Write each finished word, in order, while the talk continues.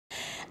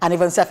And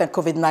even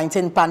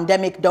COVID-19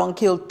 pandemic don't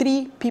kill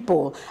 3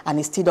 people and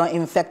it still don't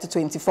infect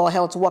 24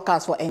 health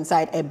workers for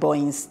inside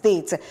Ebonyi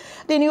state.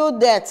 The new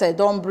deaths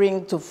don't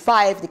bring to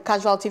 5 the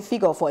casualty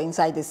figure for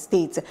inside the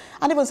state.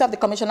 And even the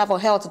Commissioner for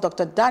Health,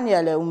 Dr.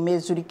 Daniel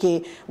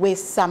Umezurike, with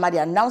Sama the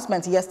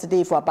announcement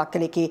yesterday for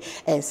Abakaliki,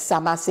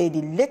 Sama say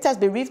the latest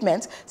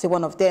bereavement, say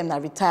one of them a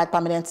retired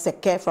permanent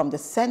secretary from the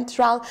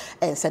Central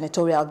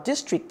Senatorial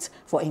District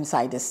for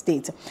inside the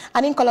state.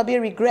 And in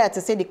Colombia regret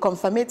to say the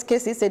confirmed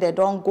cases say they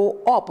don't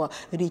go up,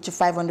 reach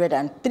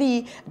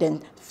 503,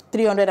 then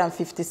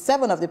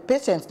 357 of the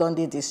patients don't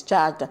be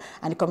discharged.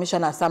 And the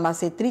Commissioner Sama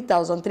say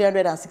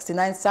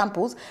 3,369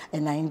 samples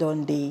and 9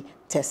 don't be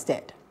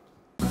tested.